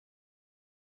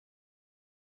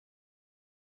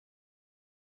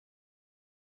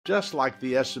just like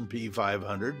the S&P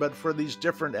 500, but for these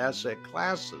different asset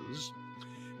classes.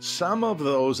 Some of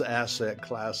those asset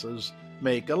classes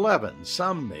make 11,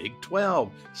 some make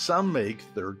 12, some make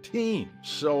 13.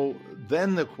 So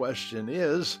then the question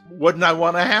is, wouldn't I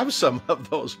want to have some of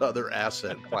those other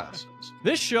asset classes?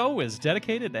 This show is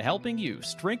dedicated to helping you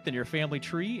strengthen your family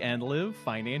tree and live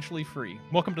financially free.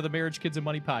 Welcome to the Marriage, Kids, and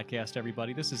Money podcast,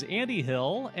 everybody. This is Andy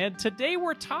Hill, and today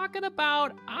we're talking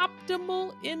about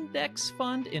optimal index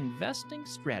fund investing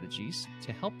strategies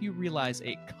to help you realize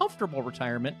a comfortable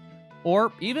retirement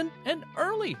or even an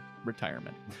early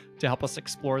retirement. To help us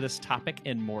explore this topic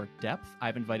in more depth,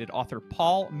 I've invited author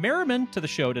Paul Merriman to the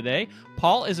show today.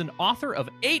 Paul is an author of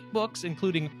 8 books,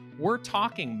 including We're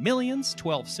Talking Millions,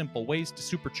 12 Simple Ways to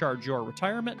Supercharge Your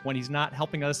Retirement. When he's not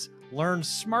helping us learn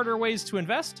smarter ways to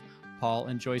invest, Paul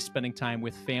enjoys spending time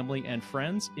with family and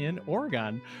friends in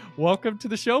Oregon. Welcome to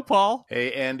the show, Paul.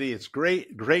 Hey, Andy, it's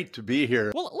great to be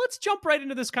here. Well, let's jump right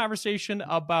into this conversation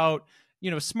about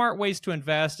smart ways to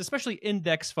invest, especially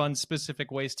index fund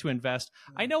specific ways to invest.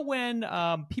 I know when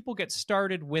people get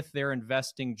started with their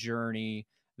investing journey,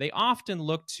 they often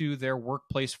look to their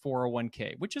workplace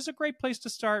 401k, which is a great place to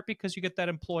start because you get that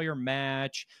employer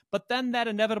match. But then that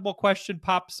inevitable question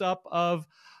pops up of,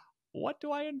 what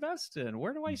do I invest in?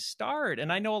 Where do I start?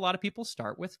 And I know a lot of people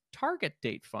start with target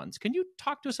date funds. Can you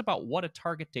talk to us about what a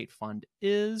target date fund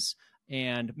is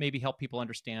and maybe help people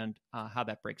understand how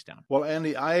that breaks down? Well,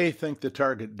 Andy, I think the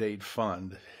target date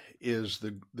fund is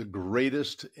the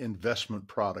greatest investment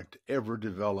product ever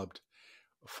developed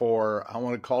for, I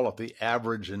want to call it the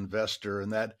average investor.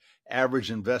 And that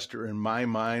average investor in my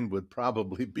mind would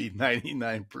probably be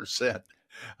 99%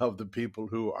 of the people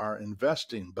who are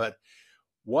investing. But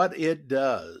what it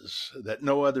does that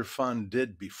no other fund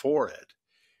did before it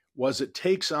was it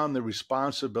takes on the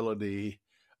responsibility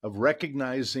of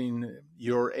recognizing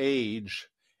your age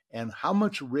and how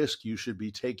much risk you should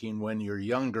be taking when you're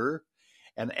younger.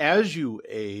 And as you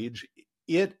age,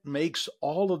 it makes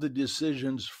all of the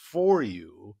decisions for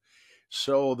you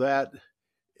so that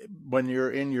when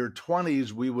you're in your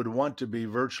 20s, we would want to be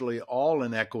virtually all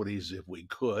in equities if we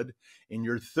could. In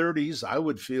your 30s, I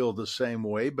would feel the same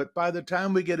way. But by the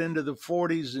time we get into the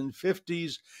 40s and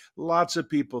 50s, lots of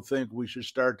people think we should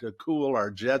start to cool our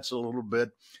jets a little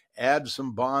bit, add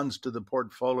some bonds to the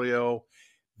portfolio.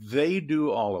 They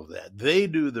do all of that. They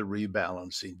do the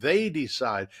rebalancing. They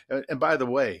decide. And by the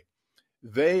way,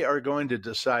 they are going to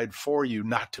decide for you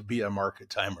not to be a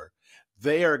market timer.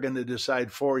 They are going to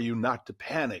decide for you not to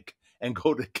panic and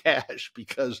go to cash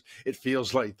because it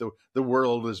feels like the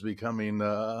world is becoming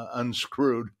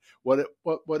unscrewed.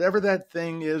 Whatever that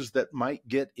thing is that might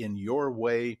get in your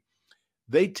way,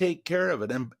 they take care of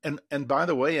it. And by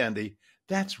the way, Andy,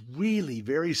 that's really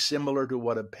very similar to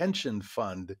what a pension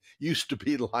fund used to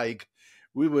be like.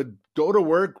 We would go to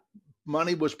work,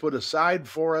 money was put aside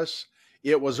for us.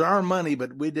 It was our money,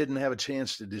 but we didn't have a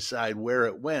chance to decide where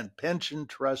it went. Pension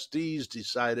trustees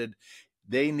decided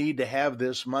they need to have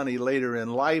this money later in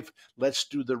life. Let's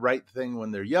do the right thing when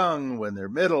they're young, when they're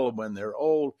middle, when they're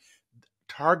old.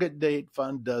 Target date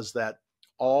fund does that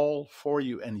all for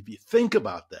you. And if you think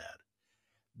about that,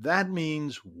 that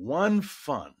means one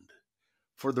fund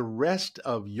for the rest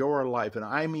of your life. And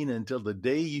I mean, until the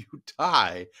day you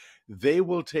die, they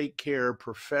will take care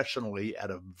professionally at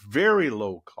a very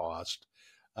low cost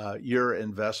your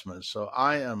investments. So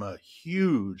I am a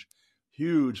huge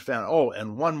fan. Oh,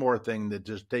 and one more thing that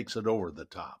just takes it over the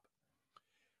top.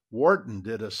 Wharton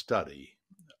did a study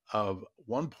of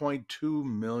 1.2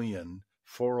 million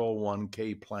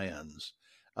 401k plans,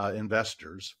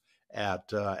 investors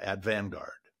at Vanguard.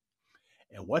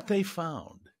 And what they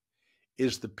found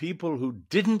is the people who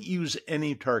didn't use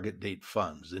any target date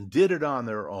funds and did it on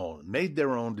their own, made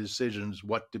their own decisions,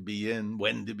 what to be in,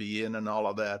 when to be in, and all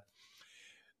of that.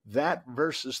 That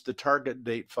versus the target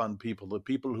date fund people, the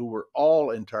people who were all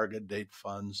in target date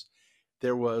funds,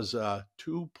 there was a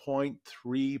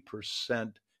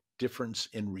 2.3% difference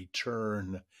in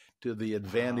return to the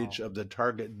advantage of the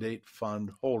target date fund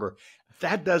holder.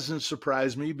 That doesn't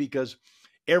surprise me because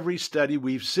every study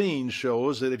we've seen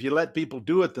shows that if you let people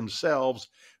do it themselves,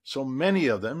 so many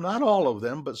of them, not all of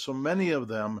them, but so many of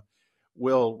them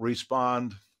will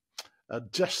respond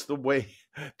just the way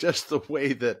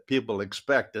that people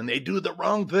expect, and they do the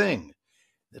wrong thing.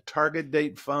 The target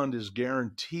date fund is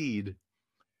guaranteed,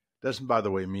 doesn't, by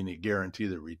the way, mean you guarantee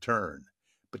the return,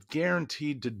 but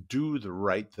guaranteed to do the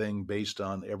right thing based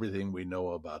on everything we know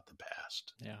about the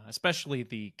past. Yeah, especially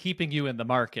the keeping you in the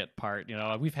market part.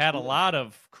 We've had a lot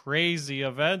of crazy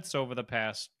events over the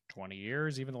past 20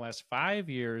 years, even the last 5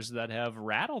 years, that have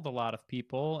rattled a lot of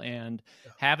people, and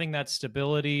having that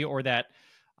stability or that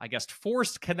I guess,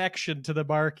 forced connection to the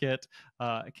market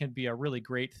can be a really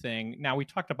great thing. Now, we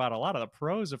talked about a lot of the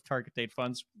pros of target date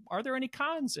funds. Are there any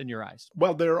cons in your eyes?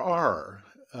 Well, there are,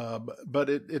 but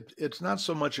it's not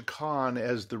so much a con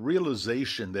as the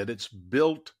realization that it's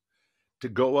built to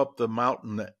go up the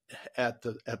mountain at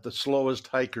the slowest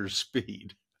hiker's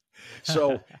speed.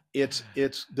 So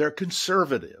they're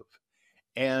conservative,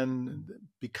 and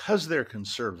because they're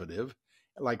conservative,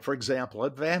 like for example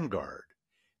at Vanguard,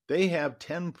 they have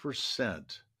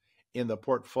 10% in the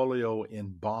portfolio in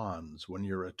bonds when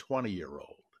you're a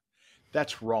 20-year-old.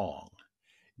 That's wrong.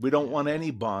 We don't want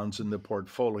any bonds in the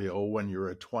portfolio when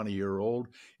you're a 20-year-old.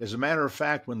 As a matter of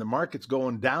fact, when the market's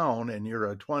going down and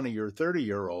you're a 20 or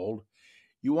 30-year-old,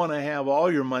 you want to have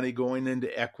all your money going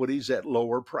into equities at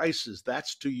lower prices.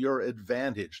 That's to your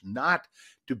advantage, not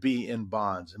to be in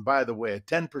bonds. And by the way, a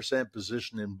 10%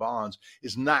 position in bonds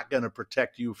is not going to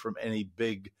protect you from any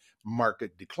big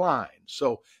market decline.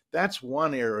 So that's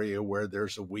one area where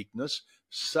there's a weakness.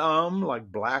 Some,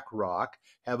 like BlackRock,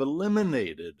 have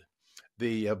eliminated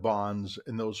the bonds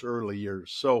in those early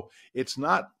years. So it's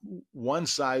not one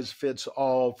size fits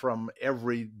all from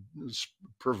every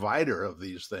provider of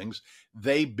these things.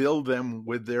 They build them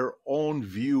with their own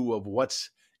view of what's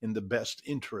in the best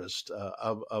interest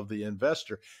of the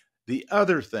investor. The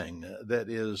other thing that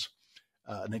is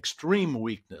an extreme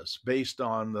weakness based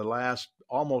on the last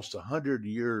almost 100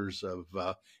 years of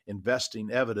investing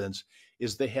evidence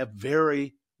is they have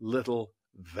very little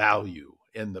value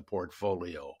in the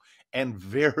portfolio and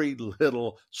very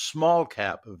little small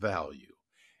cap value.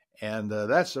 And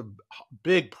that's a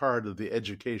big part of the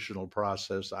educational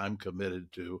process I'm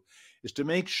committed to, is to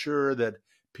make sure that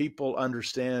people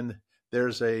understand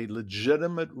there's a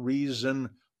legitimate reason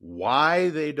why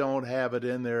they don't have it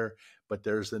in there, but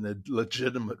there's a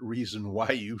legitimate reason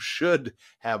why you should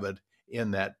have it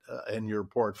in that in your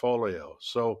portfolio.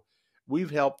 So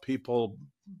we've helped people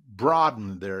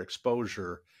broaden their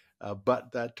exposure,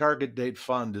 but that target date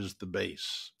fund is the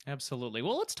base. Absolutely.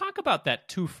 Well, let's talk about that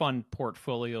two-fund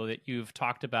portfolio that you've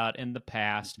talked about in the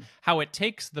past, how it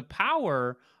takes the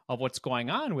power of what's going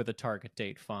on with a target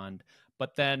date fund,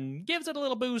 but then gives it a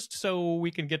little boost so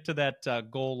we can get to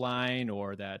that goal line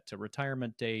or that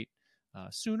retirement date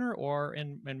sooner or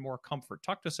in more comfort.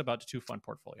 Talk to us about the two-fund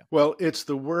portfolio. Well, it's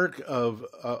the work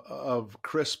of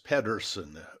Chris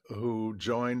Pedersen, who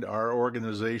joined our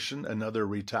organization, another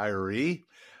retiree,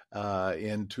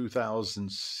 in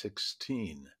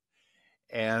 2016.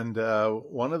 And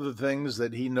one of the things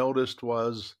that he noticed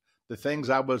was the things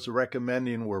I was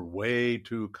recommending were way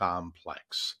too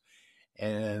complex.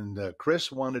 And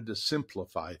Chris wanted to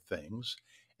simplify things.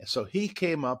 And so he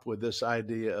came up with this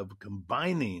idea of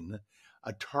combining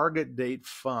a target date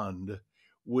fund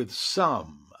with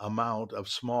some amount of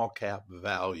small cap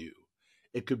value.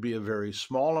 It could be a very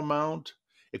small amount.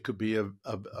 It could be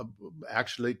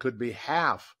actually it could be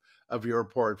half of your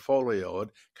portfolio. It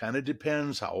kind of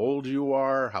depends how old you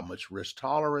are, how much risk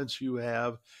tolerance you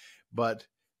have. But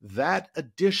that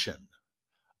addition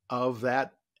of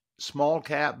that small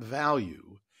cap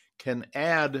value can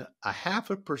add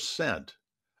 0.5%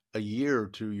 a year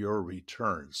to your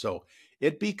return. So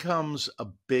it becomes a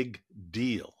big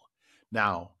deal.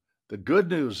 Now, the good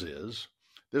news is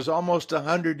there's almost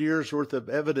 100 years worth of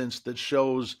evidence that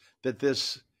shows that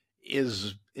this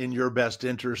is in your best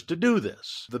interest to do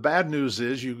this. The bad news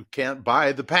is you can't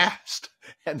buy the past.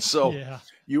 And so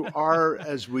you are,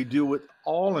 as we do with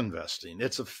all investing,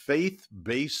 it's a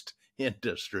faith-based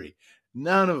industry.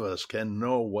 None of us can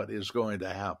know what is going to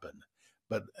happen,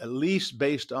 but at least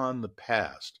based on the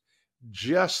past,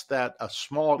 just that a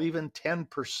small, even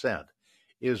 10%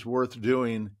 is worth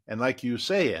doing. And like you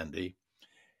say, Andy,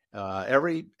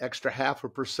 every extra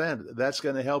 0.5%, that's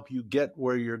going to help you get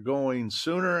where you're going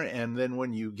sooner. And then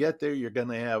when you get there, you're going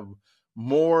to have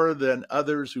more than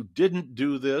others who didn't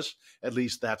do this. At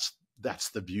least that's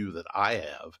the view that I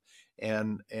have.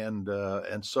 And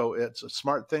so it's a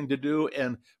smart thing to do.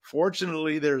 And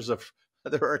fortunately, there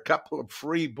are a couple of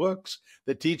free books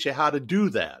that teach you how to do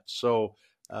that. So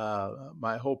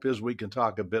my hope is we can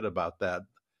talk a bit about that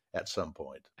at some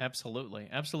point. Absolutely.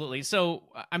 Absolutely. So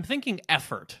I'm thinking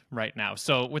effort right now.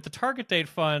 So with the target date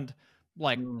fund,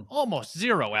 like almost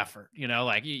zero effort,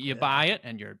 like you buy it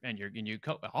and you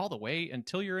go all the way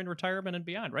until you're in retirement and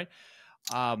beyond. Right.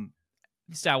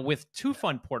 So with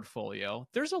two-fund portfolio,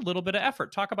 there's a little bit of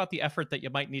effort. Talk about the effort that you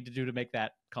might need to do to make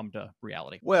that come to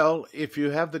reality. Well, if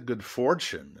you have the good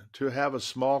fortune to have a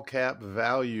small cap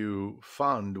value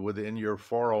fund within your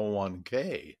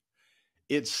 401k,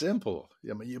 it's simple.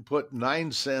 I mean, you put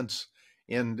 9 cents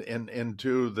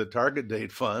into the target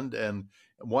date fund and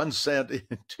 1 cent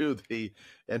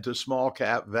into small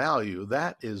cap value.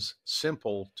 That is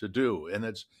simple to do, and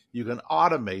you can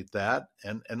automate that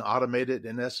and automate it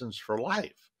in essence for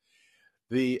life.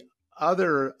 The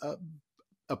other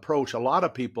approach a lot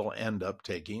of people end up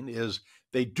taking is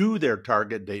they do their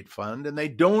target date fund and they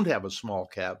don't have a small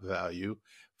cap value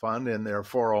fund in their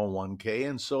 401k,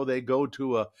 and so they go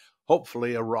to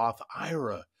hopefully a Roth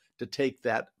IRA to take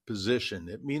that position.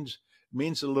 It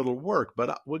means a little work,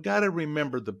 but we got to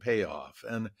remember the payoff.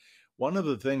 And one of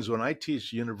the things when I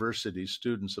teach university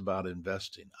students about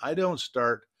investing, I don't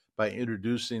start by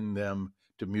introducing them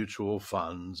to mutual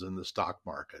funds and the stock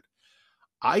market.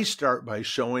 I start by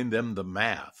showing them the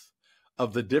math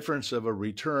of the difference of a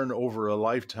return over a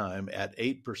lifetime at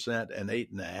 8% and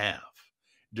 8.5%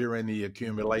 during the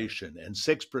accumulation, and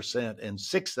 6% and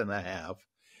 6.5%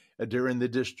 during the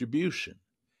distribution.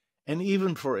 And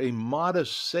even for a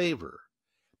modest saver,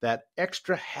 that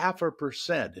extra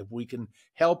 0.5%, if we can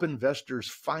help investors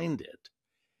find it,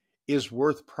 is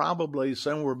worth probably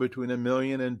somewhere between $1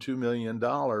 million and $2 million,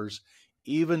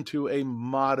 even to a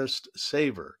modest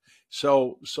saver.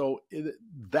 So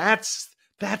that's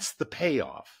the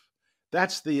payoff.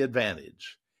 That's the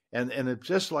advantage. And it's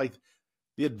just like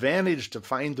the advantage to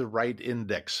find the right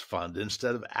index fund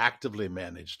instead of actively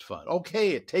managed fund.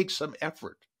 Okay, it takes some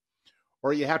effort,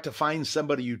 or you have to find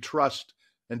somebody you trust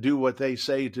and do what they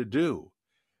say to do.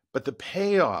 But the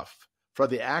payoff for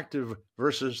the active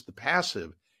versus the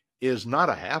passive is not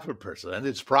 0.5%.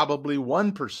 It's probably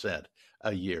 1%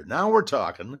 a year. Now we're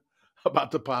talking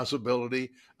about the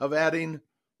possibility of adding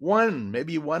 1,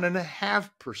 maybe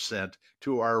 1.5%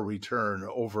 to our return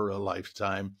over a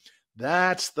lifetime.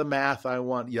 That's the math I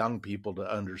want young people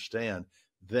to understand.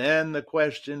 Then the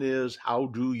question is, how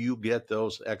do you get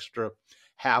those extra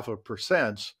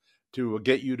 0.5% to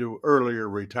get you to earlier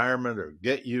retirement or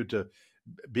get you to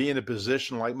be in a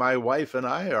position like my wife and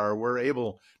I are? We're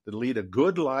able to lead a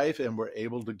good life, and we're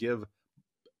able to give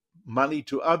money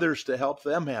to others to help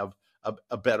them have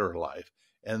a better life.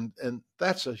 And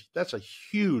that's a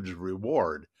huge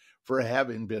reward for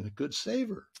having been a good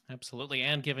saver. Absolutely.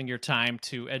 And giving your time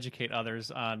to educate others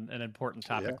on an important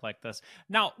topic like this.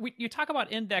 Now, you talk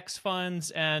about index funds,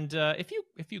 and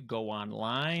if you go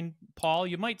online, Paul,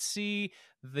 you might see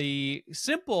the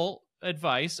simple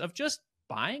advice of just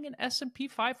buying an S&P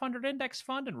 500 index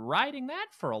fund and riding that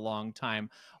for a long time.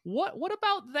 What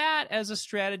about that as a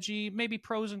strategy? Maybe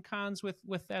pros and cons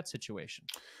with that situation.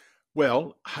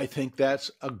 Well, I think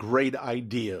that's a great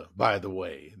idea, by the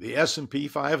way. The S&P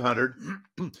 500,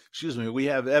 excuse me, we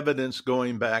have evidence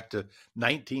going back to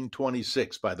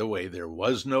 1926. By the way, there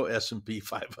was no S&P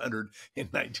 500 in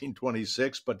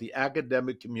 1926, but the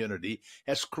academic community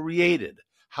has created.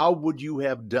 How would you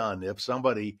have done if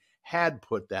somebody had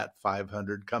put that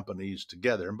 500 companies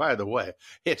together? And by the way,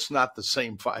 it's not the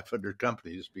same 500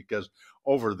 companies, because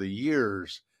over the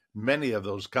years, many of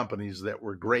those companies that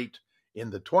were great in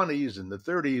the 20s and the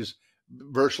 30s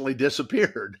virtually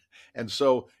disappeared. And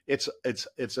so it's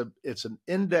an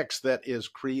index that is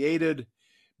created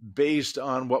based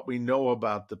on what we know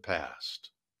about the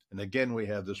past. And again, we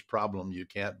have this problem, you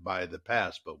can't buy the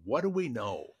past. But what do we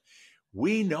know?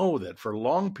 We know that for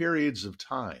long periods of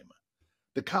time,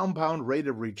 the compound rate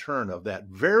of return of that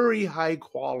very high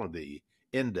quality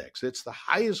index, it's the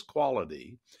highest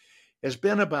quality, has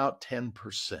been about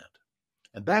 10%.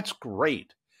 And that's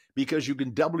great, because you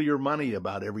can double your money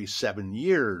about every 7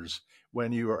 years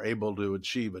when you are able to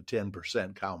achieve a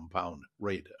 10% compound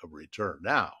rate of return.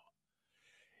 Now,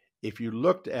 if you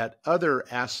looked at other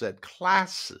asset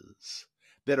classes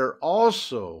that are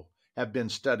also have been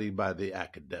studied by the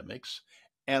academics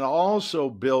and also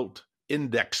built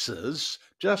indexes,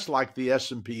 just like the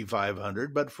S&P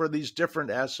 500, but for these different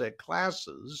asset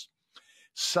classes,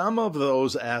 some of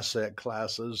those asset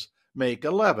classes make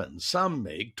 11, some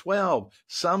make 12,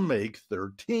 some make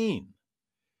 13.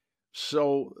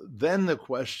 So then the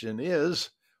question is,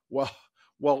 well,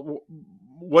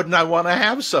 wouldn't I want to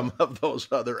have some of those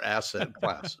other asset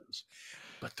classes?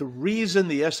 But the reason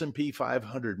the S&P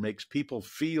 500 makes people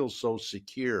feel so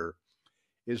secure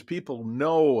is people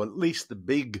know at least the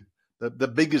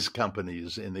biggest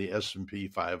companies in the S&P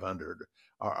 500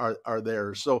 are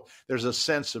there. So there's a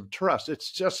sense of trust.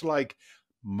 It's just like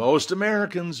most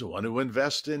Americans want to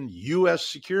invest in U.S.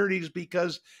 securities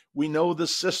because we know the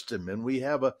system and we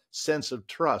have a sense of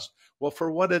trust. Well,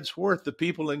 for what it's worth, the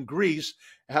people in Greece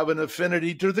have an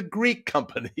affinity to the Greek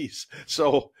companies.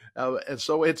 So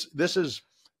this is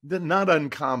not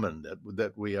uncommon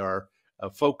that we are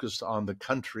focused on the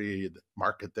country, the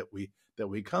market that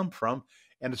we come from,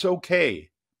 and it's okay.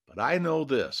 But I know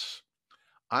this: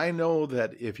 I know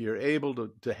that if you're able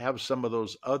to have some of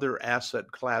those other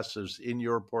asset classes in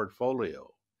your portfolio,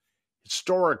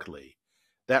 historically,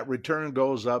 that return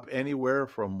goes up anywhere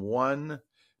from 1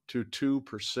 to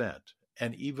 2%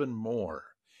 and even more.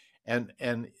 And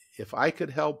if I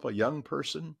could help a young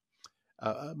person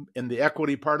in the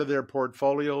equity part of their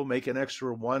portfolio make an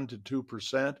extra 1 to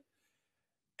 2%,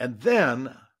 and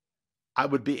then I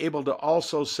would be able to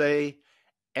also say,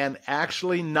 and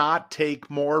actually not take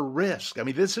more risk. I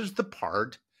mean, this is the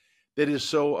part that is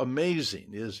so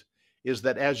amazing is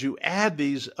that as you add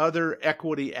these other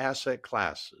equity asset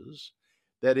classes,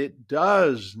 that it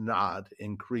does not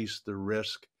increase the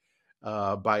risk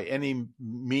by any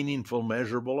meaningful,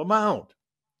 measurable amount.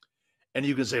 And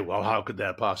you can say, well, how could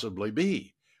that possibly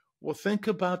be? Well, think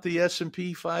about the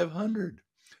S&P 500.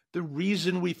 The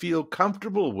reason we feel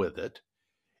comfortable with it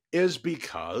is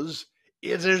because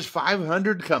there's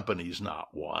 500 companies, not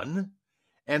one.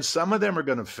 And some of them are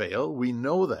going to fail. We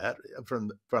know that from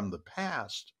the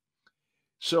past.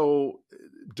 So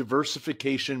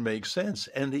diversification makes sense.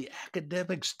 And the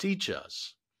academics teach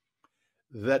us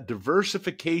that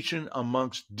diversification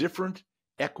amongst different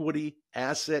equity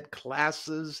asset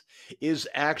classes is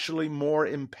actually more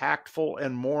impactful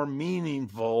and more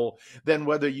meaningful than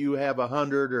whether you have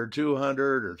 100 or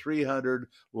 200 or 300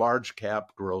 large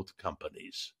cap growth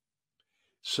companies.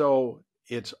 So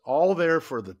it's all there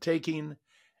for the taking.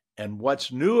 And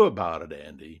what's new about it,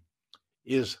 Andy,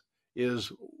 is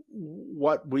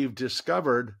what we've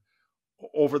discovered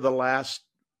over the last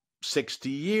 60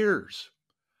 years.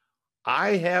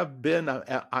 I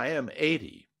am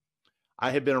 80. I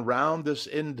have been around this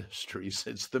industry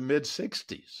since the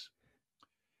mid-60s.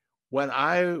 When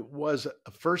I was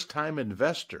a first-time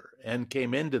investor and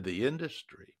came into the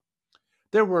industry,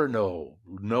 there were no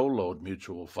load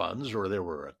mutual funds, or there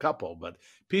were a couple, but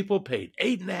people paid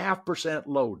 8.5%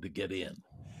 load to get in.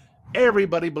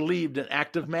 Everybody believed in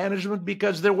active management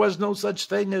because there was no such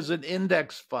thing as an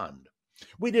index fund.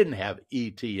 We didn't have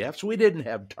ETFs. We didn't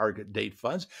have target date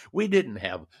funds. We didn't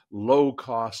have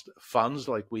low-cost funds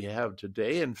like we have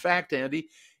today. In fact, Andy,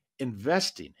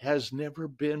 investing has never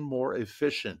been more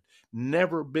efficient,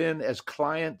 never been as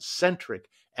client-centric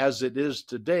as it is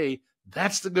today.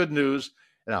 That's the good news.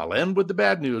 And I'll end with the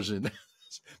bad news.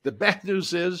 The bad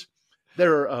news is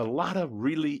there are a lot of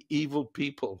really evil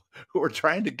people who are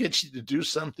trying to get you to do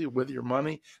something with your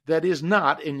money that is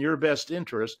not in your best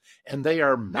interest, and they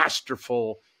are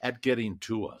masterful at getting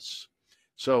to us.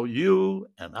 So you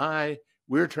and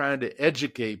we're trying to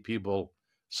educate people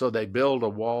so they build a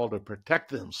wall to protect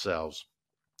themselves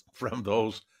from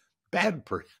those bad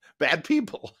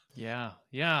people. Yeah.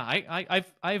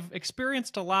 I've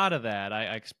experienced a lot of that.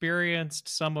 I experienced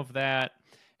some of that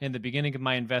in the beginning of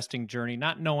my investing journey,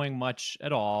 not knowing much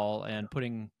at all and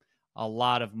putting a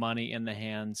lot of money in the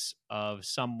hands of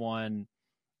someone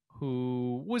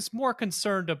who was more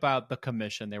concerned about the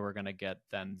commission they were going to get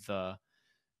than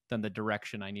the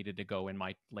direction I needed to go in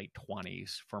my late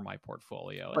 20s for my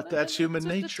portfolio. But that's human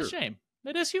nature. It's a shame.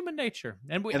 It is human nature.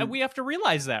 And we have to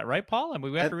realize that, right, Paul? And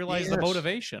we have to realize the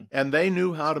motivation. And they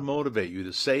knew how to motivate you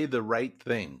to say the right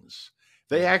things.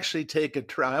 They actually take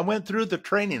I went through the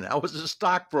training. I was a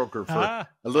stockbroker for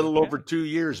a little over 2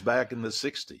 years back in the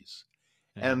 60s.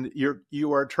 Yeah. And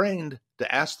you are trained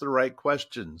to ask the right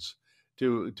questions,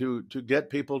 to get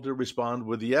people to respond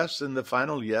with yes, and the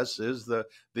final yes is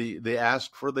the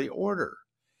ask for the order.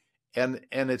 And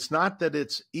it's not that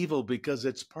it's evil, because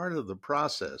it's part of the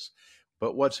process.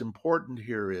 But what's important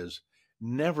here is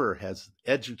never has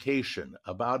education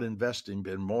about investing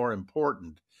been more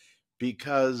important,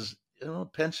 because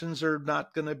pensions are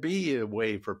not going to be a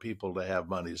way for people to have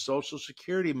money. Social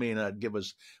Security may not give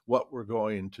us what we're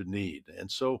going to need. And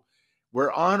so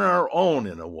we're on our own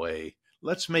in a way.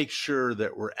 Let's make sure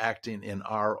that we're acting in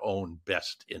our own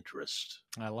best interest.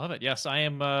 I love it. Yes, I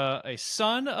am a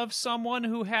son of someone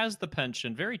who has the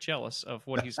pension. Very jealous of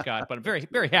what he's got, but I'm very,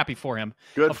 very happy for him.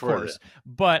 Good for you.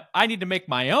 But I need to make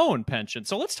my own pension.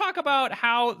 So let's talk about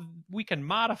how we can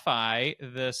modify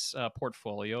this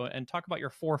portfolio and talk about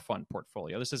your 4-fund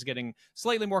portfolio. This is getting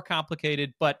slightly more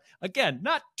complicated, but again,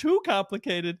 not too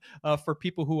complicated for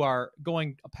people who are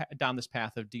going down this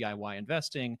path of DIY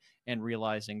investing and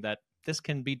realizing that this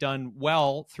can be done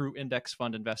well through index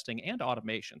fund investing and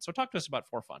automation. So talk to us about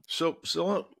 4-fund.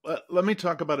 So let me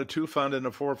talk about a 2-fund and a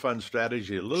 4-fund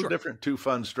strategy. A little different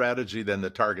 2-fund strategy than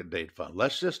the target date fund.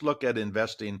 Let's just look at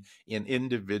investing in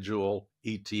individual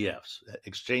ETFs,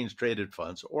 exchange traded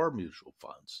funds or mutual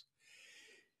funds.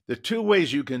 The 2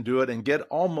 ways you can do it and get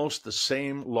almost the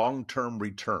same long-term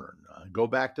return. Go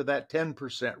back to that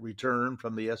 10% return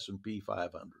from the S&P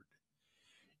 500.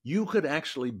 you could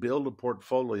actually build a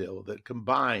portfolio that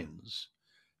combines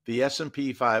the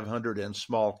S&P 500 and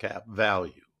small cap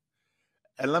value.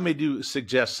 And let me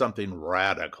suggest something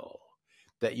radical,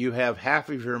 that you have half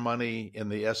of your money in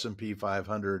the S&P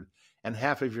 500 and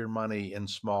half of your money in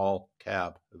small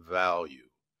cap value.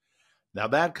 Now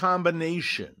that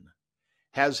combination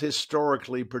has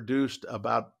historically produced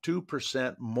about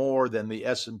 2% more than the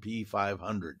S&P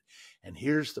 500. And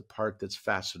here's the part that's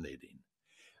fascinating,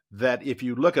 that if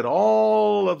you look at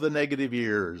all of the negative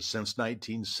years since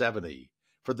 1970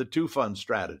 for the two-fund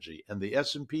strategy and the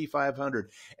S&P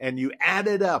 500, and you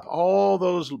added up all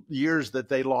those years that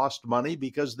they lost money,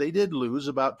 because they did lose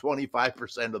about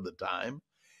 25% of the time,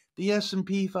 the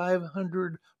S&P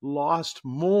 500 lost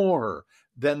more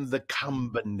than the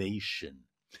combination.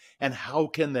 And how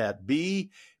can that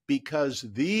be? Because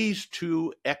these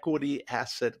two equity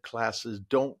asset classes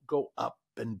don't go up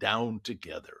and down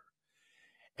together.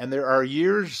 And there are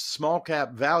years small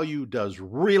cap value does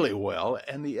really well,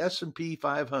 and the S&P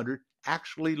 500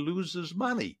 actually loses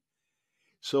money.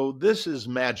 So this is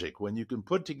magic when you can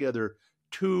put together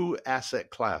two asset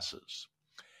classes.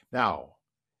 Now,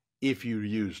 if you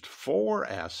used four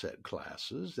asset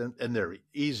classes, and they're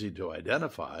easy to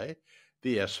identify,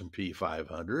 the S&P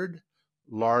 500,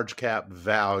 large cap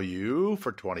value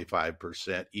for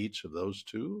 25% each of those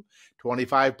two,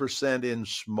 25% in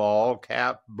small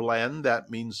cap blend, that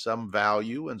means some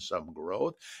value and some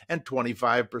growth, and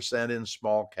 25% in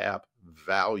small cap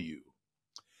value.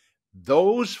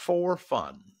 Those four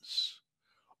funds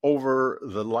over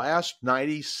the last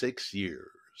 96 years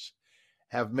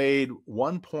have made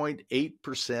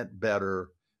 1.8% better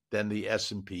than the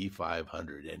S&P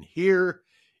 500. And here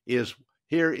is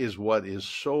what is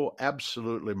so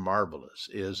absolutely marvelous,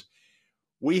 is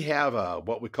we have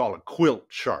what we call a quilt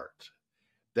chart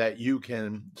that you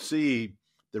can see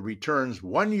the returns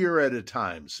 1 year at a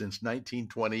time since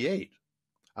 1928.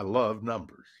 I love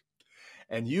numbers.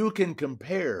 And you can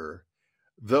compare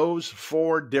those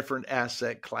four different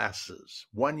asset classes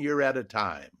 1 year at a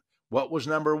time. What was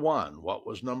number one? What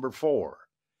was number four?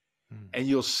 And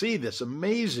you'll see this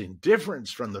amazing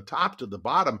difference from the top to the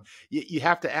bottom. You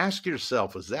have to ask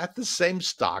yourself, is that the same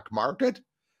stock market?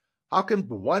 How can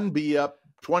one be up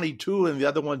 22 and the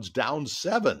other one's down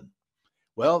 7?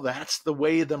 Well, that's the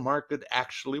way the market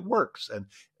actually works. And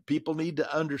people need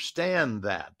to understand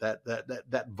that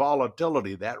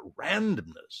volatility, that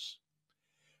randomness.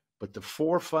 But the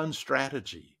four fund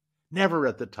strategy, never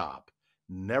at the top,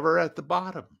 never at the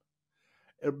bottom.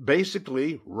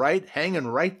 Basically hanging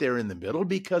right there in the middle,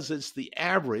 because it's the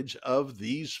average of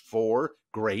these four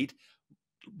great,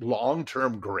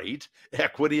 long-term great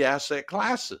equity asset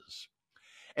classes.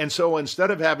 And so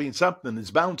instead of having something that's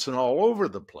bouncing all over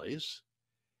the place,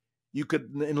 you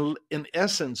could, in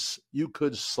essence, you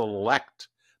could select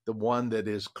the one that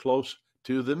is close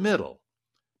to the middle.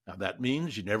 Now that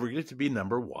means you never get to be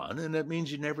number one, and that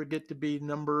means you never get to be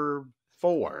number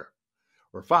 4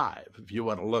 or 5, if you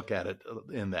want to look at it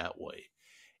in that way.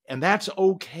 And that's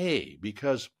okay,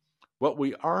 because what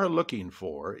we are looking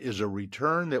for is a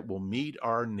return that will meet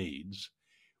our needs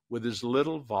with as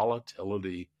little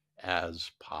volatility as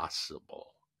possible.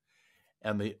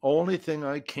 And the only thing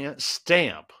I can't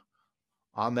stamp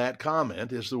on that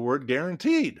comment is the word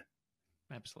guaranteed.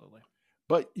 Absolutely.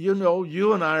 But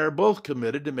you and I are both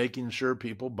committed to making sure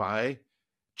people buy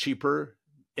cheaper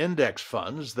index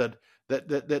funds that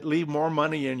leave more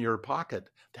money in your pocket.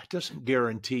 That doesn't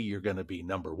guarantee you're going to be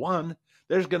number one.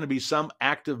 There's going to be some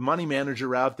active money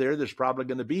manager out there that's probably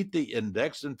going to beat the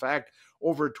index. In fact,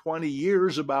 over 20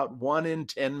 years, about 1 in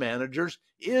 10 managers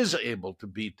is able to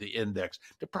beat the index.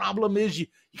 The problem is you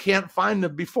can't find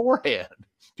them beforehand.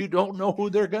 You don't know who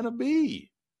they're going to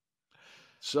be.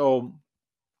 So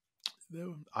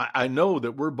I know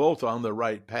that we're both on the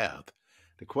right path.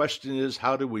 The question is,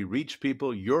 how do we reach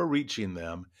people? You're reaching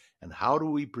them. And how do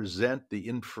we present the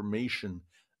information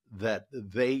that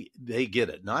they get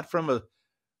it? Not from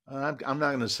I'm not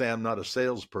going to say I'm not a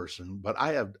salesperson, but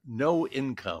I have no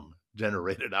income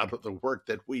generated out of the work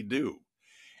that we do.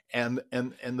 And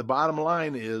the bottom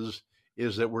line is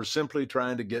that we're simply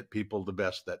trying to get people the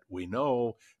best that we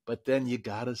know, but then you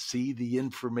got to see the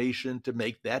information to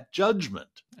make that judgment.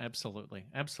 Absolutely.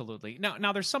 Absolutely.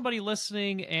 Now there's somebody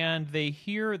listening and they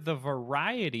hear the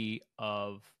variety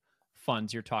of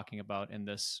funds you're talking about in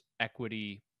this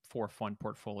equity 4-fund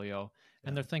portfolio.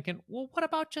 And they're thinking, well, what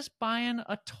about just buying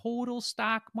a total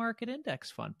stock market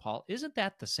index fund, Paul? Isn't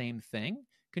that the same thing?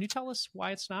 Can you tell us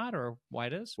why it's not, or why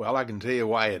it is? Well, I can tell you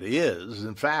why it is.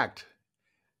 In fact,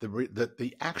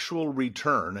 the actual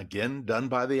return, again, done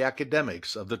by the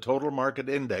academics, of the total market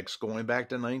index going back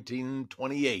to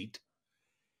 1928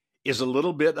 is a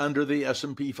little bit under the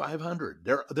S&P 500.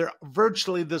 They're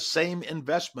virtually the same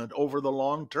investment over the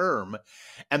long term.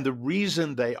 And the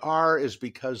reason they are is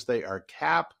because they are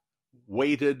cap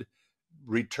weighted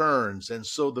returns. And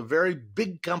so the very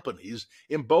big companies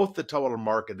in both the total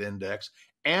market index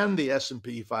and the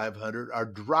S&P 500 are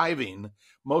driving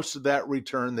most of that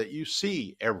return that you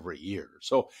see every year.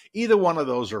 So either one of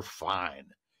those are fine.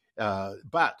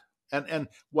 But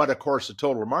what, of course, the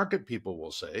total market people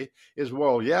will say is,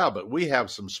 well, yeah, but we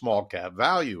have some small cap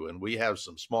value and we have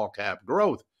some small cap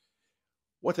growth.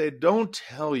 What they don't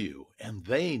tell you, and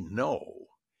they know,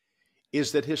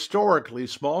 is that historically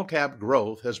small cap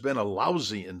growth has been a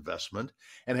lousy investment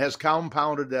and has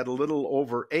compounded at a little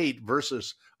over 8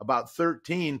 versus about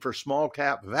 13 for small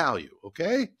cap value.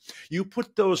 Okay? You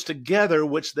put those together,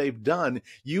 which they've done,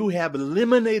 you have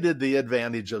eliminated the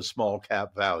advantage of small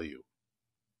cap value.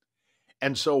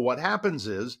 And so what happens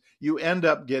is you end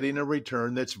up getting a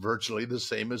return that's virtually the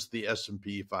same as the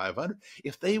S&P 500.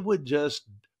 If they would just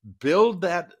build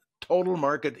that total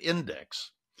market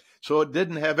index so it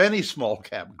didn't have any small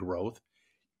cap growth,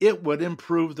 it would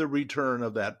improve the return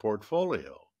of that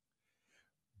portfolio.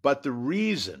 But the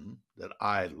reason that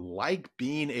I like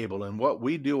being able, and what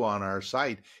we do on our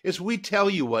site, is we tell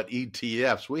you what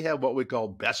ETFs, we have what we call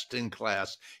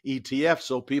best-in-class ETFs,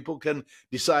 so people can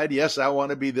decide, yes, I want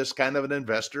to be this kind of an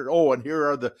investor. Oh, and here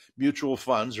are the mutual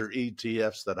funds or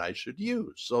ETFs that I should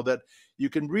use, so that you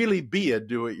can really be a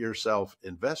do-it-yourself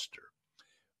investor.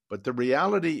 But the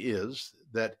reality is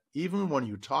that even when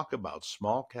you talk about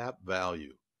small cap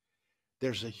value,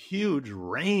 there's a huge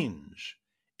range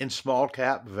in small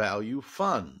cap value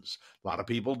funds. A lot of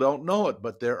people don't know it,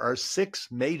 but there are 6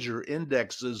 major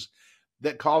indexes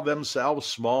that call themselves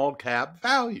small cap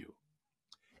value.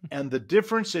 And the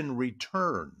difference in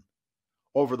return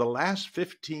over the last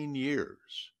 15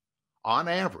 years, on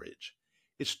average,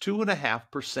 is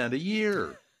 2.5% a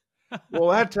year. Well,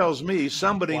 that tells me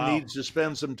somebody needs to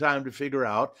spend some time to figure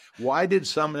out, why did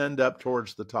some end up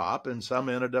towards the top and some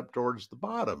ended up towards the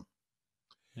bottom?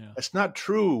 Yeah. That's not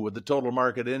true with the total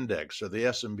market index or the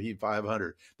S&P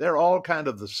 500. They're all kind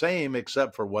of the same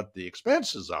except for what the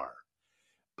expenses are.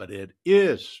 But it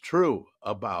is true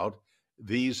about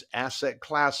these asset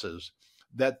classes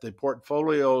that the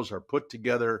portfolios are put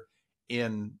together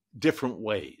in different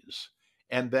ways.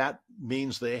 And that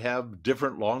means they have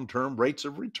different long-term rates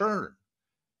of return.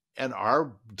 And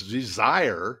our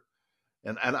desire,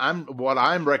 and what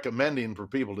I'm recommending for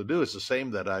people to do is the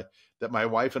same that my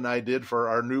wife and I did for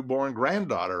our newborn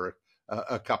granddaughter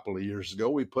a couple of years ago.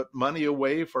 We put money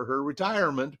away for her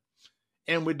retirement,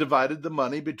 and we divided the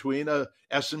money between a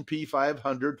S&P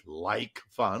 500 like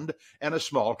fund and a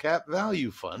small cap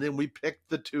value fund. And we picked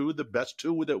the best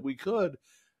two that we could,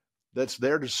 that's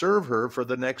there to serve her for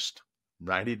the next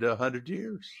 90 to 100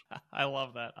 years. I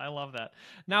love that. I love that.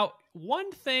 Now,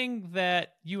 one thing that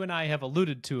you and I have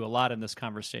alluded to a lot in this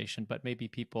conversation, but maybe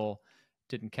people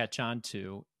didn't catch on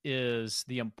to, is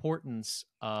the importance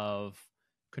of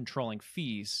controlling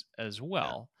fees as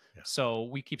well. Yeah. So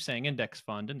we keep saying index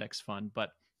fund, but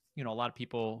a lot of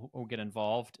people who get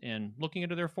involved in looking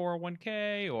into their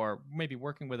 401k or maybe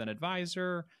working with an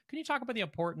advisor. Can you talk about the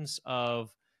importance of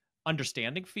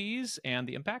understanding fees and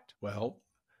the impact? Well,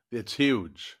 it's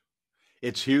huge.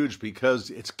 It's huge because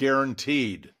it's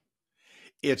guaranteed.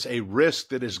 It's a risk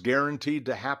that is guaranteed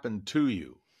to happen to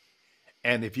you.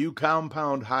 And if you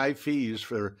compound high fees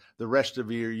for the rest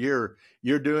of your year,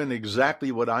 you're doing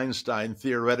exactly what Einstein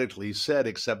theoretically said,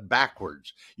 except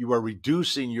backwards. You are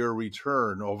reducing your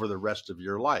return over the rest of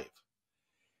your life.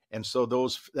 And so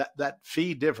that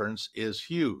fee difference is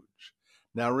huge.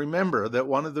 Now, remember that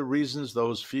one of the reasons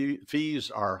those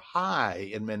fees are high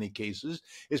in many cases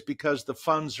is because the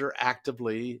funds are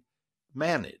actively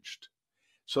managed.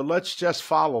 So let's just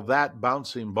follow that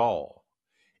bouncing ball.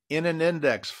 In an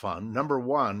index fund, number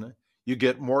one, you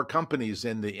get more companies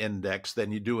in the index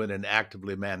than you do in an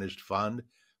actively managed fund,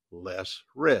 less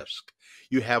risk.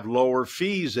 You have lower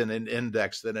fees in an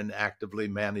index than an actively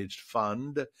managed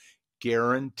fund,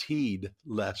 guaranteed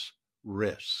less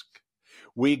risk.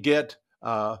 We get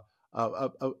a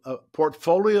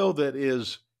portfolio that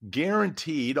is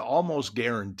guaranteed, almost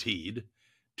guaranteed,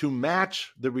 to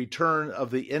match the return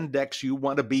of the index you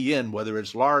want to be in, whether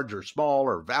it's large or small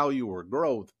or value or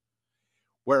growth.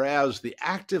 Whereas the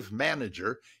active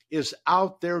manager is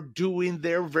out there doing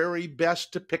their very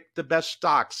best to pick the best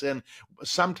stocks. And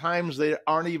sometimes they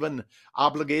aren't even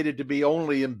obligated to be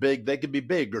only in big. They can be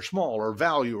big or small or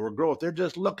value or growth. They're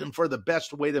just looking for the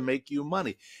best way to make you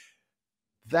money.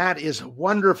 That is a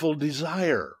wonderful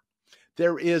desire.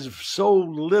 There is so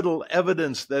little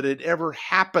evidence that it ever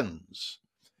happens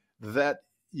that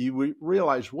you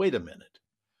realize, wait a minute,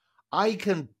 I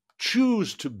can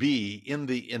choose to be in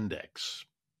the index,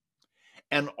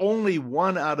 and only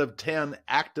 1 out of 10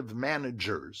 active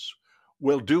managers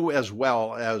will do as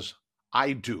well as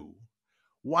I do.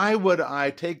 Why would I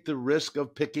take the risk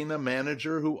of picking a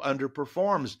manager who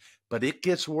underperforms? But it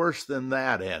gets worse than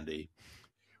that, Andy.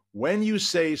 When you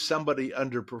say somebody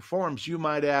underperforms, you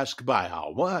might ask, by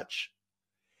how much?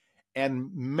 And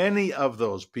many of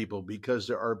those people, because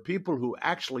there are people who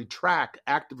actually track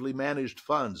actively managed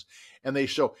funds, and they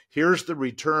show, here's the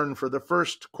return for the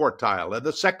first quartile and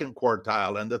the second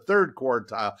quartile and the third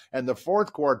quartile and the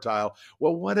fourth quartile.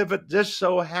 Well, what if it just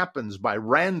so happens by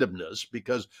randomness,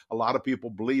 because a lot of people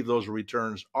believe those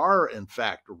returns are in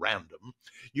fact random,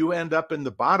 you end up in the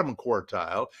bottom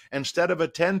quartile. Instead of a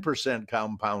 10%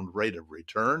 compound rate of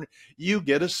return, you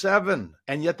get a 7.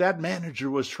 And yet that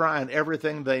manager was trying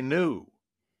everything they knew.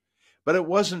 But it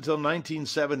wasn't until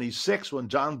 1976 when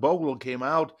John Bogle came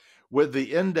out with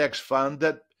the index fund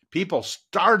that people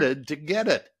started to get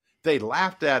it. They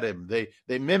laughed at him. They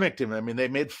mimicked him. I mean, they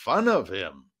made fun of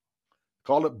him.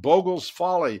 Called it Bogle's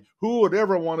folly. Who would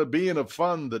ever want to be in a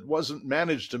fund that wasn't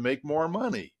managed to make more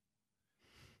money?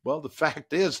 Well, the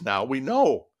fact is now we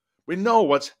know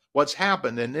what's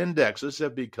happened, and indexes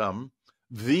have become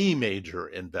the major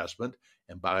investment.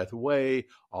 And by the way,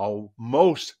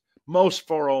 most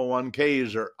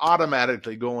 401ks are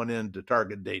automatically going into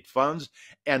target date funds,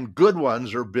 and good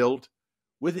ones are built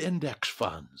with index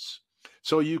funds.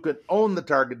 So you can own the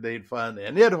target date fund,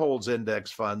 and it holds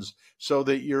index funds so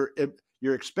that your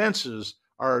expenses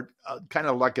are kind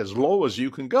of like as low as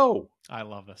you can go. I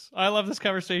love this. I love this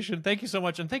conversation. Thank you so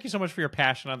much. And thank you so much for your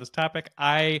passion on this topic.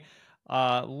 I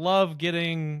love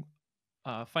getting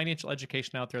financial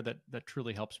education out there that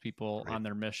truly helps people on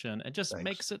their mission and just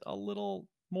makes it a little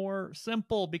more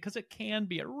simple, because it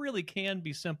really can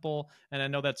be simple. And I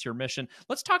know that's your mission.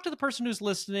 Let's talk to the person who's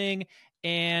listening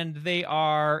and they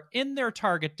are in their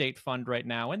target date fund right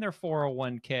now, in their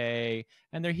 401k,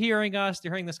 and they're hearing us,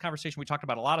 they're hearing this conversation. We talked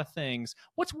about a lot of things.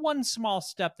 What's one small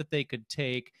step that they could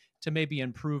take to maybe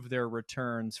improve their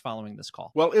returns following this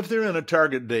call? Well, if they're in a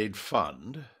target date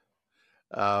fund,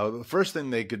 the first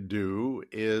thing they could do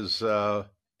is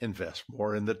invest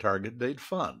more in the target date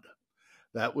fund.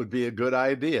 That would be a good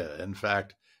idea. In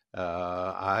fact,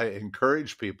 I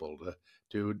encourage people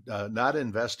to not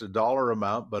invest a dollar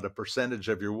amount, but a percentage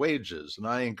of your wages. And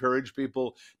I encourage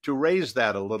people to raise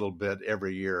that a little bit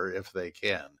every year if they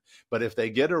can. But if they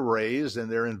get a raise and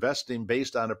they're investing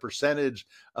based on a percentage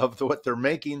of what they're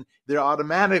making, they're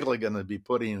automatically going to be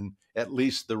putting at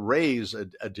least the raise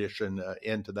addition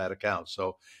into that account.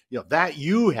 So, that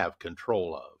you have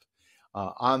control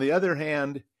of. On the other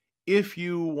hand, if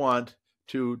you want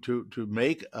to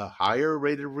make a higher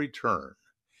rate of return,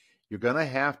 you're going to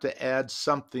have to add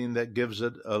something that gives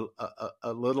it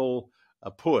a little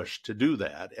push to do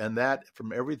that. And that,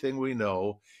 from everything we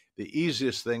know, the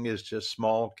easiest thing is just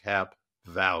small cap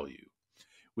value.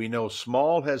 We know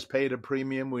small has paid a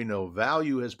premium. We know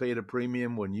value has paid a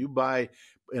premium. When you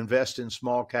invest in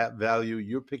small cap value,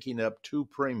 you're picking up 2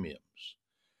 premiums.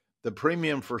 The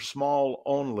premium for small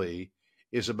only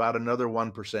is about another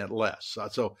 1% less.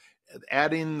 So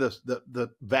adding the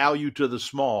value to the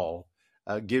small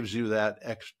gives you that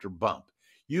extra bump.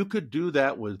 You could do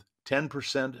that with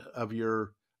 10% of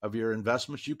your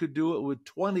investments. You could do it with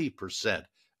 20%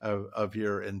 of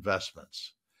your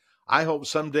investments. I hope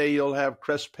someday you'll have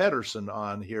Chris Pedersen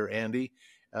on here, Andy,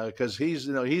 because he's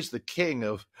the king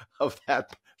of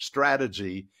that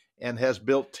strategy and has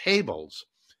built tables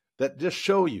that just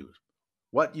show you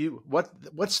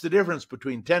what's the difference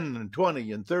between 10 and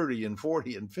 20 and 30 and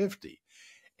 40 and 50.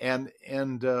 And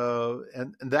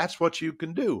that's what you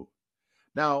can do.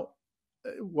 Now,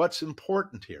 what's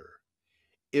important here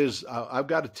is I've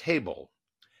got a table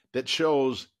that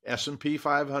shows S&P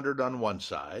 500 on one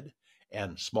side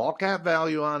and small cap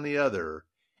value on the other,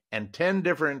 and 10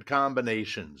 different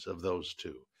combinations of those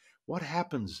two. What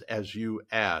happens as you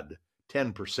add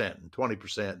 10% and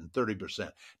 20% and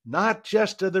 30%, not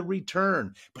just to the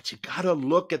return, but you got to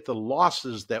look at the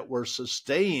losses that were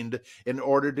sustained in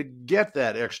order to get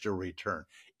that extra return.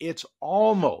 It's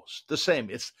almost the same.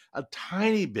 It's a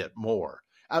tiny bit more.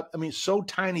 I mean, so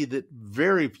tiny that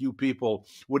very few people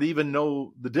would even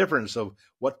know the difference of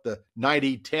what the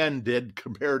 90-10 did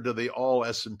compared to the all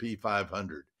S&P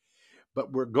 500.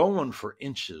 But we're going for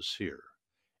inches here.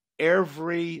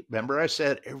 Remember I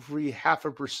said every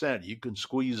 0.5% you can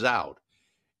squeeze out.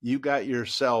 You got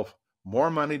yourself more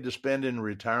money to spend in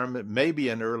retirement, maybe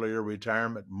an earlier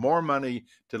retirement, more money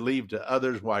to leave to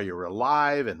others while you're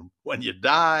alive and when you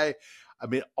die. I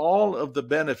mean, all of the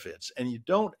benefits, and you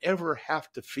don't ever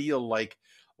have to feel like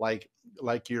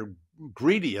you're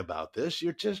greedy about this.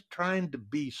 You're just trying to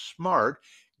be smart.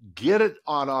 Get it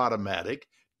on automatic.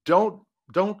 Don't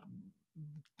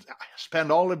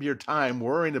spend all of your time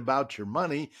worrying about your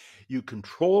money. You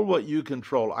control what you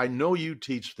control. I know you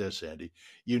teach this, Andy.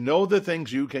 You know the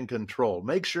things you can control.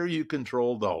 Make sure you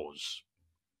control those.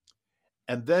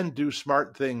 And then do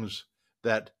smart things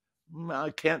that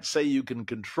I can't say you can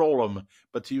control them,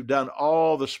 but you've done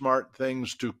all the smart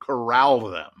things to corral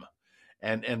them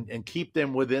and keep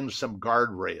them within some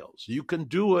guardrails. You can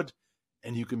do it,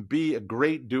 and you can be a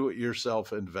great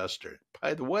do-it-yourself investor.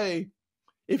 By the way,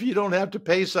 if you don't have to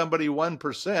pay somebody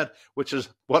 1%, which is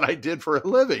what I did for a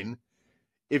living,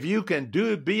 if you can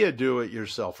be a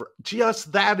do-it-yourselfer,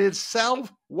 just that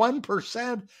itself,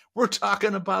 1%, we're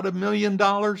talking about $1 million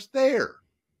there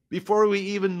before we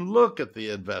even look at the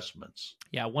investments.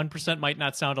 Yeah, 1% might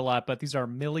not sound a lot, but these are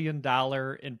 $1 million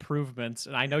improvements.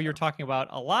 And I know you're talking about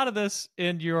a lot of this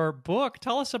in your book.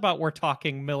 Tell us about We're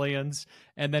Talking Millions,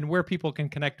 and then where people can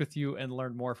connect with you and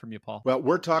learn more from you, Paul. Well,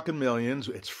 We're Talking Millions.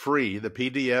 It's free. The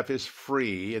PDF is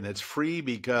free, and it's free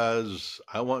because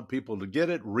I want people to get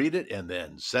it, read it, and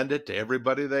then send it to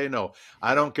everybody they know.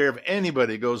 I don't care if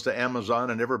anybody goes to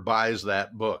Amazon and ever buys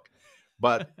that book.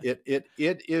 But it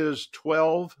is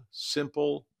 12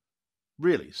 simple,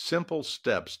 really simple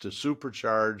steps to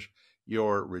supercharge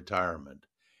your retirement.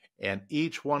 And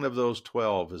each one of those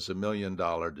 12 is $1 million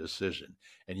decision.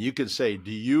 And you could say,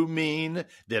 do you mean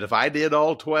that if I did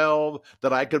all 12,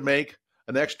 that I could make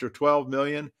an extra 12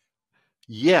 million?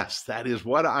 Yes, that is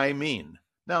what I mean.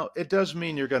 Now, it does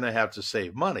mean you're going to have to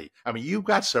save money. I mean, you've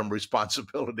got some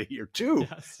responsibility here too,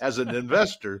 yes, as an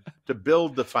investor, to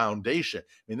build the foundation. I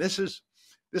mean, this is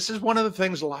one of the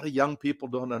things a lot of young people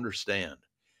don't understand.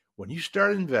 When you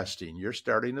start investing, you're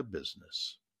starting a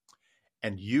business,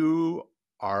 and you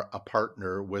are a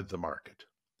partner with the market.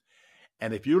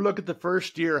 And if you look at the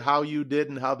first year, how you did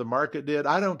and how the market did,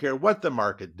 I don't care what the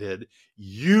market did.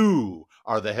 You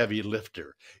are the heavy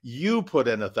lifter. You put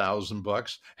in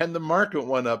 $1,000 and the market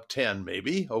went up 10,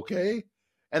 maybe. Okay.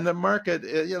 And the market,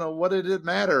 what did it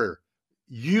matter?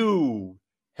 You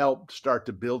helped start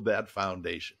to build that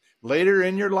foundation. Later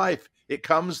in your life, it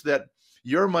comes that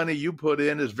your money you put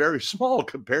in is very small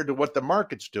compared to what the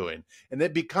market's doing. And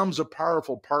it becomes a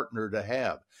powerful partner to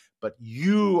have. But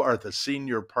you are the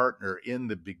senior partner in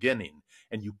the beginning,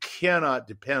 and you cannot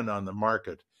depend on the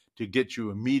market to get you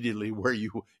immediately where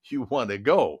you want to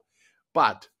go.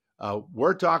 But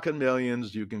We're Talking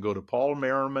Millions. You can go to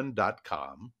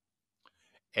paulmerriman.com,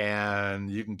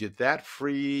 and you can get that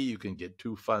free. You can get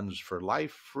 2 Funds for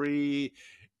Life free.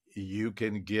 You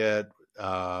can get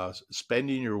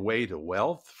Spending Your Way to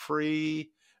Wealth free.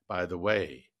 By the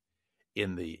way,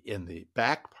 in the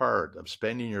back part of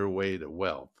Spending Your Way to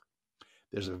Wealth,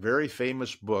 there's a very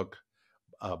famous book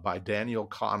by Daniel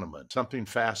Kahneman, Something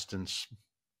Fast and...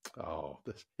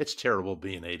 it's terrible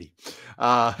being 80.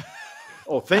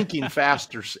 Thinking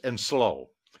Faster and Slow.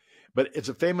 But it's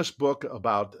a famous book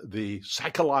about the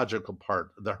psychological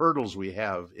part, the hurdles we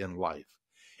have in life.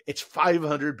 It's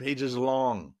 500 pages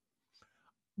long.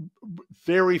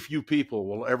 Very few people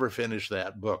will ever finish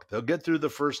that book. They'll get through the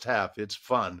first half. It's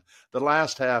fun. The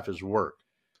last half is work.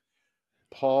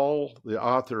 Paul, the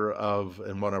author of,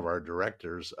 and one of our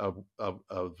directors of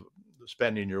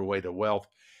Spending Your Way to Wealth,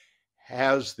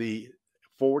 has the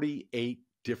 48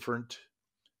 different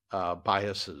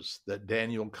biases that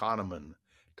Daniel Kahneman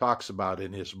talks about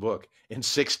in his book in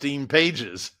 16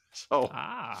 pages. So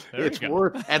it's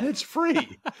worth, and it's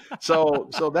free. So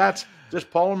that's just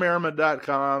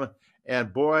paulmerriman.com.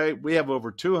 And boy, we have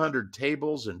over 200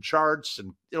 tables and charts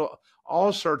and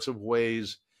all sorts of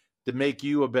ways to make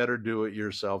you a better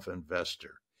do-it-yourself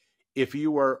investor. If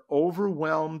you are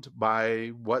overwhelmed by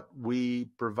what we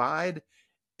provide,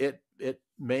 it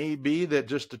may be that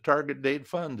just a target date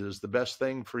fund is the best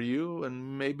thing for you,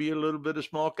 and maybe a little bit of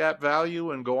small cap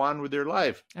value, and go on with your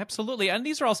life. Absolutely. And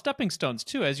these are all stepping stones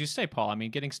too, as you say, Paul. I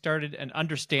mean, getting started and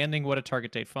understanding what a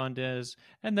target date fund is,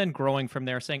 and then growing from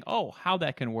there, saying, how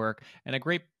that can work. And a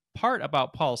great part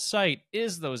about Paul's site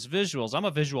is those visuals. I'm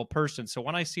a visual person, so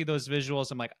when I see those visuals,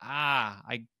 I'm like,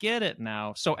 I get it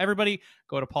now. So everybody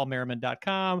go to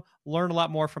paulmerriman.com, learn a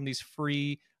lot more from these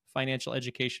free financial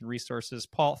education resources.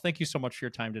 Paul, thank you so much for your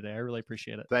time today. I really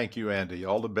appreciate it. Thank you, Andy.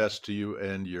 All the best to you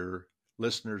and your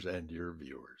listeners and your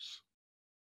viewers.